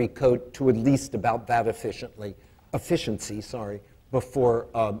need to recoat to at least about that efficiency, before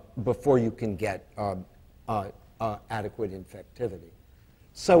you can get adequate infectivity.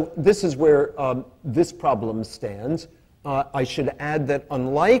 So this is where this problem stands. I should add that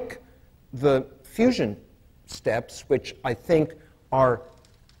unlike the fusion steps, which I think are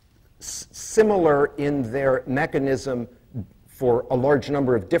similar in their mechanism for a large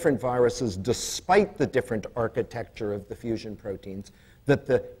number of different viruses, despite the different architecture of the fusion proteins, that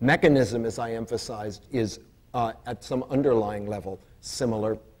the mechanism, as I emphasized, is at some underlying level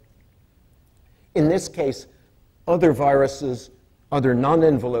similar. In this case, other viruses, other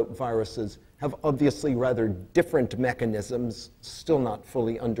non-envelope viruses, have obviously rather different mechanisms, still not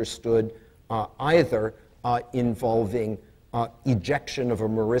fully understood, either involving ejection of a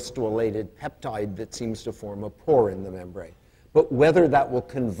myristoylated peptide that seems to form a pore in the membrane. But whether that will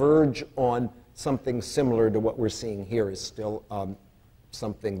converge on something similar to what we're seeing here is still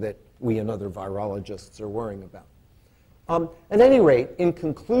something that we and other virologists are worrying about. At any rate, in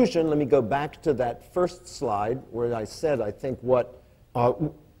conclusion, let me go back to that first slide where I said, I think what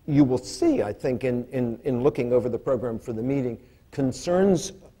you will see, I think, in looking over the program for the meeting,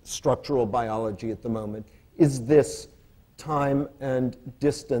 concerns structural biology at the moment is this time and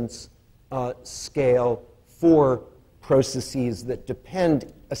distance scale for processes that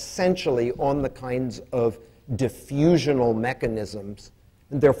depend essentially on the kinds of diffusional mechanisms,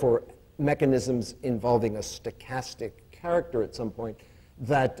 and therefore mechanisms involving a stochastic character at some point,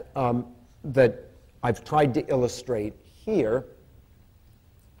 that, that I've tried to illustrate here,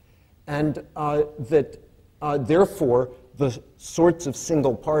 and that therefore the sorts of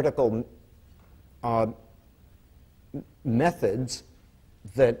single particle methods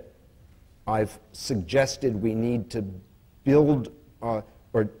that I've suggested we need to build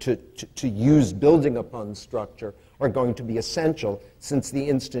or to use building upon structure are going to be essential, since the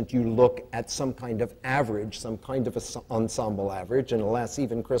instant you look at some kind of average, some kind of ensemble average, and alas,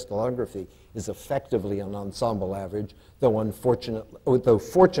 even crystallography is effectively an ensemble average, though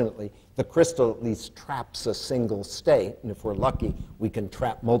fortunately, the crystal at least traps a single state, and if we're lucky, we can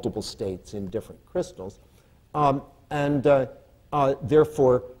trap multiple states in different crystals.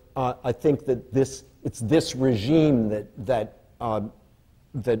 Therefore, I think that it's this regime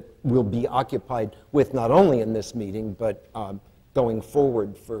that will be occupied with not only in this meeting, but going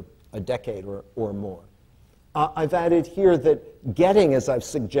forward for a decade or more. I've added here that getting, as I've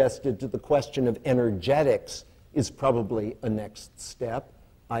suggested, to the question of energetics is probably a next step.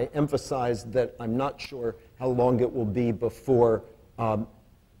 I emphasized that I'm not sure how long it will be before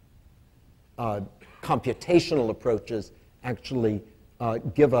computational approaches actually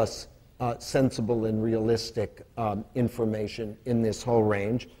give us sensible and realistic information in this whole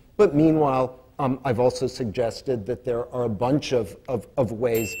range. But meanwhile, I've also suggested that there are a bunch of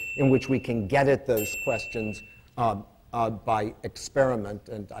ways in which we can get at those questions by experiment,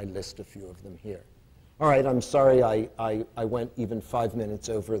 and I list a few of them here. All right, I'm sorry I went even 5 minutes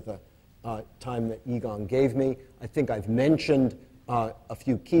over the time that Egon gave me. I think I've mentioned a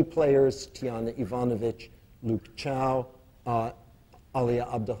few key players: Tiana Ivanovic, Luke Chow, Alia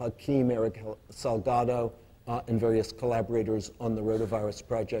Abdelhakim, Eric Salgado, and various collaborators on the rotavirus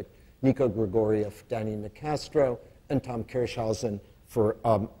project, Nico Grigoriev, Danny Nicastro, and Tom Kirschhausen for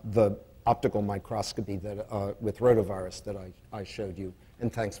the optical microscopy that, with rotavirus that I showed you.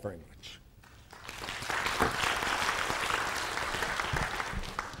 And thanks very much.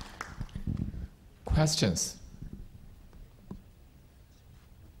 Questions?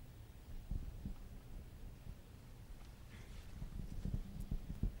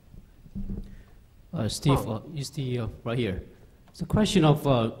 Steve, is the right here. The question of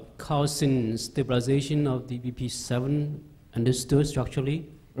calcine stabilization of the BP7 understood structurally.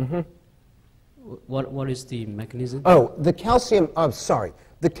 Mm-hmm. What is the mechanism? Oh, the calcium, sorry.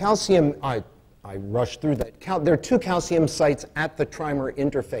 The calcium, I rushed through that. There are two calcium sites at the trimer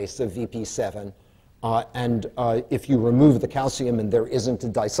interface of VP7. If you remove the calcium and there isn't a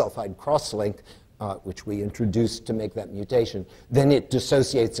disulfide cross-link, which we introduced to make that mutation, then it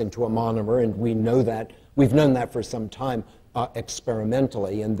dissociates into a monomer, and we know that. We've known that for some time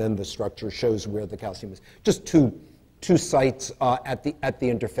experimentally, and then the structure shows where the calcium is. Just two sites at the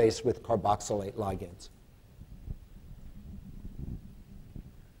interface with carboxylate ligands.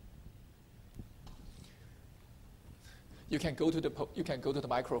 You can go to the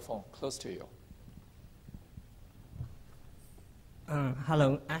microphone close to you.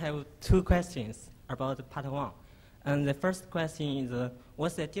 Hello, I have two questions about part one. And the first question is,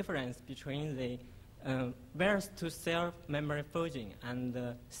 what's the difference between the virus-to-cell memory fusion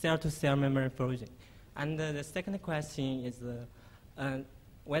and cell-to-cell memory fusion? And the second question is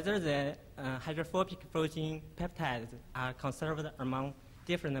whether the hydrophobic fusion peptides are conserved among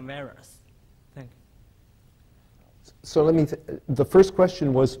different viruses. Thank you. So the first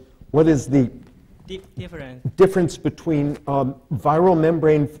question was, what is the difference between viral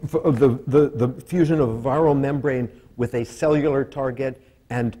membrane, the fusion of a viral membrane with a cellular target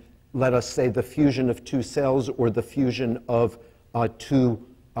and, let us say, the fusion of two cells or the fusion of two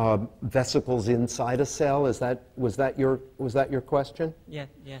vesicles inside a cell? Was that your question? Yeah,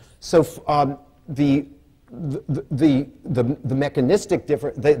 yes. So the mechanistic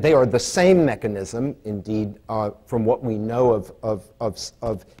difference, they are the same mechanism, indeed, from what we know of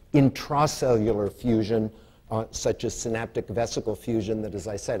intracellular fusion, such as synaptic vesicle fusion that, as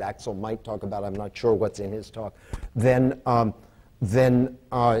I said, Axel might talk about. I'm not sure what's in his talk. Then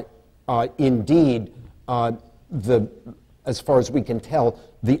indeed, as far as we can tell,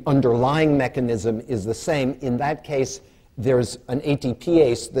 the underlying mechanism is the same. In that case, there's an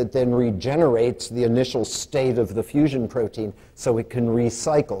ATPase that then regenerates the initial state of the fusion protein so it can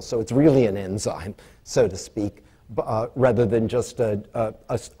recycle. So it's really an enzyme, so to speak, rather than just a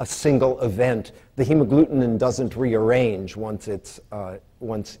single event. The hemagglutinin doesn't rearrange once it's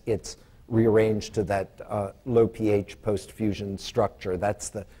rearranged to that low pH post-fusion structure. That's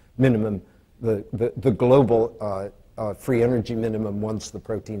the minimum, the global free energy minimum once the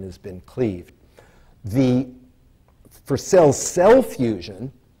protein has been cleaved. For cell-cell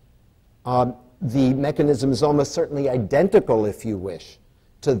fusion, the mechanism is almost certainly identical, if you wish,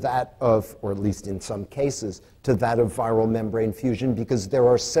 to that of, or at least in some cases, to that of viral membrane fusion, because there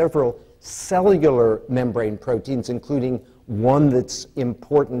are several cellular membrane proteins, including one that's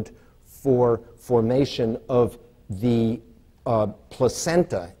important for formation of the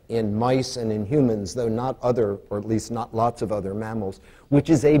placenta in mice and in humans, though not other, or at least not lots of other mammals, which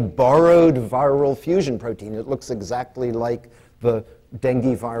is a borrowed viral fusion protein. It looks exactly like the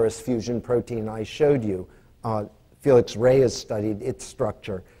dengue virus fusion protein I showed you. Felix Ray has studied its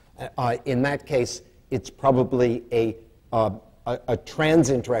structure. In that case, it's probably a trans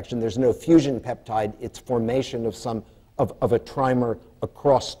interaction. There's no fusion peptide. It's formation of a trimer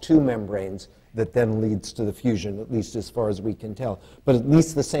across two membranes that then leads to the fusion, at least as far as we can tell. But at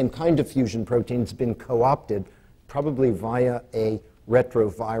least the same kind of fusion protein has been co-opted, probably via a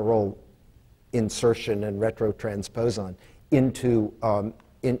retroviral insertion and retrotransposon into a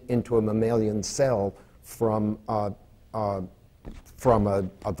mammalian cell from a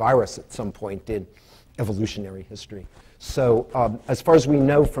virus at some point in evolutionary history. So as far as we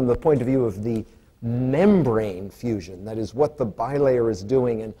know from the point of view of the membrane fusion, that is what the bilayer is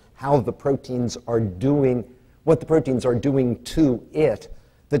doing and how the proteins are doing, what the proteins are doing to it,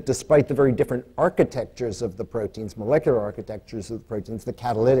 that despite the very different architectures of the proteins, molecular architectures of the proteins, the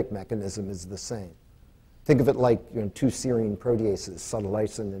catalytic mechanism is the same. Think of it like two serine proteases,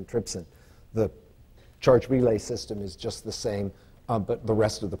 subtlysin and trypsin. The charge relay system is just the same, but the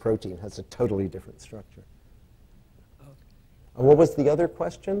rest of the protein has a totally different structure. Okay. What was the other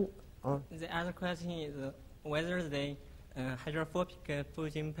question? The other question is whether the hydrophobic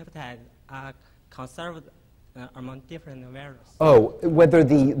fusion peptides are conserved among different viruses. Oh, whether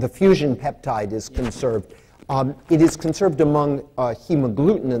the fusion peptide is conserved. It is conserved among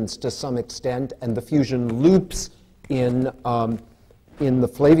hemagglutinins to some extent, and the fusion loops in the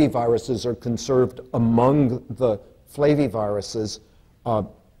flaviviruses are conserved among the flaviviruses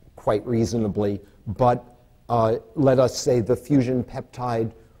quite reasonably. But let us say the fusion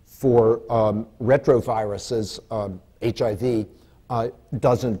peptide for retroviruses, HIV,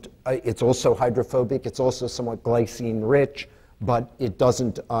 doesn't, it's also hydrophobic, it's also somewhat glycine rich, but it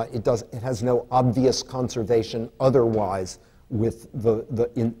has no obvious conservation otherwise with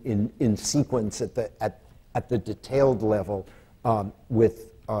in sequence at the detailed level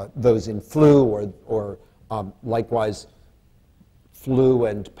with those in flu, or likewise, flu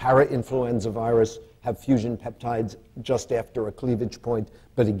and para-influenza virus have fusion peptides just after a cleavage point,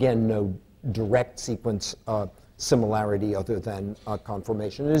 but again, no direct sequence similarity other than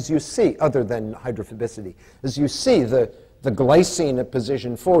conformation. And as you see, other than hydrophobicity, as you see, the glycine at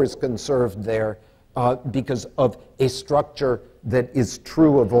position 4 is conserved there because of a structure that is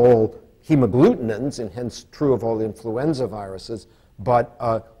true of all hemagglutinins, and hence true of all influenza viruses, but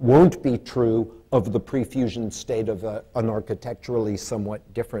won't be true of the pre-fusion state of an architecturally somewhat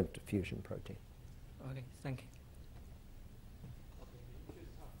different fusion protein. Okay, thank you.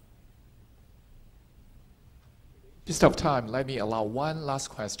 Just of time, let me allow one last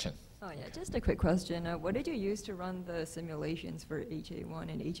question. Oh yeah, just a quick question. What did you use to run the simulations for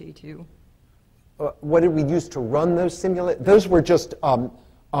HA1 and HA2? What did we use to run those simulations? Those were just,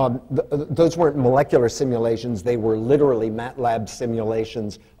 those weren't molecular simulations. They were literally MATLAB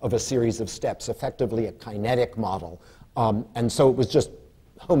simulations of a series of steps, effectively a kinetic model. And so it was just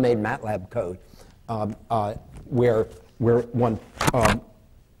homemade MATLAB code where one,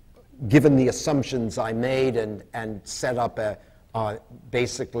 given the assumptions I made and set up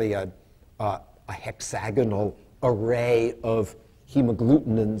basically a hexagonal array of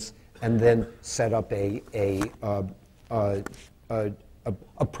hemagglutinins, and then set up a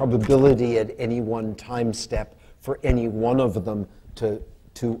probability at any one time step for any one of them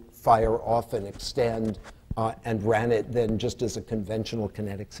to fire off and extend, and ran it then just as a conventional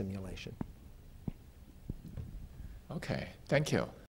kinetic simulation. Okay, thank you.